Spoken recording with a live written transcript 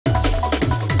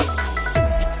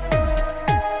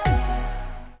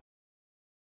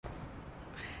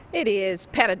It is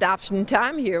pet adoption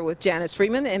time here with Janice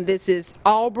Freeman, and this is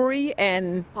Aubrey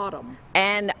and Autumn.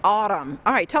 Autumn.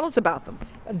 All right, tell us about them.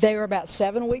 They're about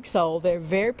 7 weeks old. They're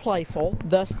very playful,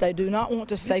 thus they do not want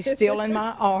to stay still in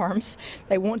my arms.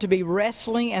 They want to be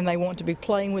wrestling, and they want to be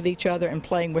playing with each other and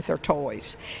playing with their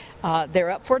toys. They're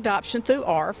up for adoption through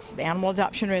ARF, the Animal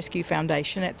Adoption Rescue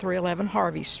Foundation, at 311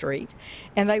 Harvey Street,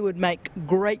 and they would make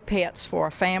great pets for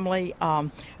a family.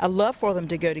 I'd love for them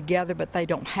to go together, but they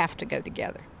don't have to go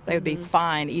together. They would be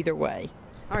fine either way.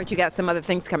 All right, you got some other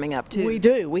things coming up, too. We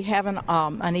do. We have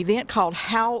an event called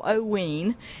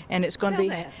Halloween, and it's going to be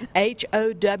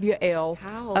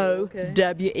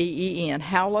Howloween,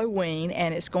 Halloween,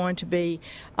 and it's going to be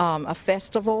a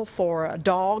festival for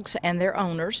dogs and their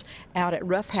owners out at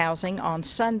Rough Housing on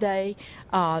Sunday,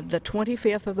 the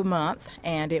 25th of the month,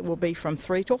 and it will be from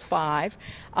 3 till 5.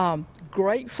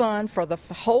 Great fun for the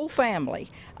whole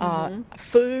family.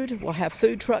 Food, we'll have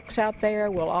food trucks out there.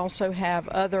 We'll also have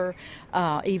other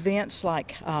events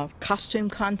like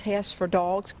costume contests for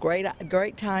dogs. Great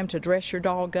time to dress your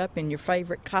dog up in your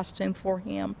favorite costume for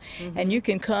him. And you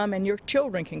can come, and your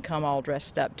children can come all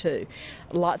dressed up too.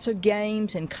 Lots of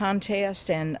games and contests,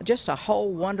 and just a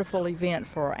whole wonderful event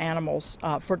for animals,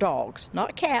 for dogs,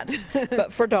 not cats,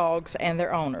 but for dogs and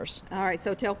their owners. All right,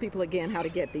 so tell people again how to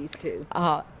get these two.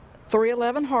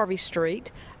 311 Harvey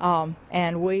Street,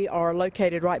 and we are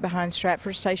located right behind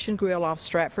Stratford Station Grill off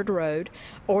Stratford Road,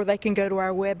 or they can go to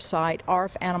our website,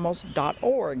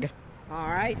 arfanimals.org. All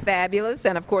right, fabulous.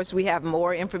 And of course, we have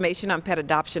more information on pet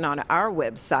adoption on our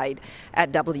website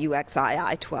at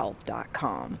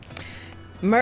WXII12.com.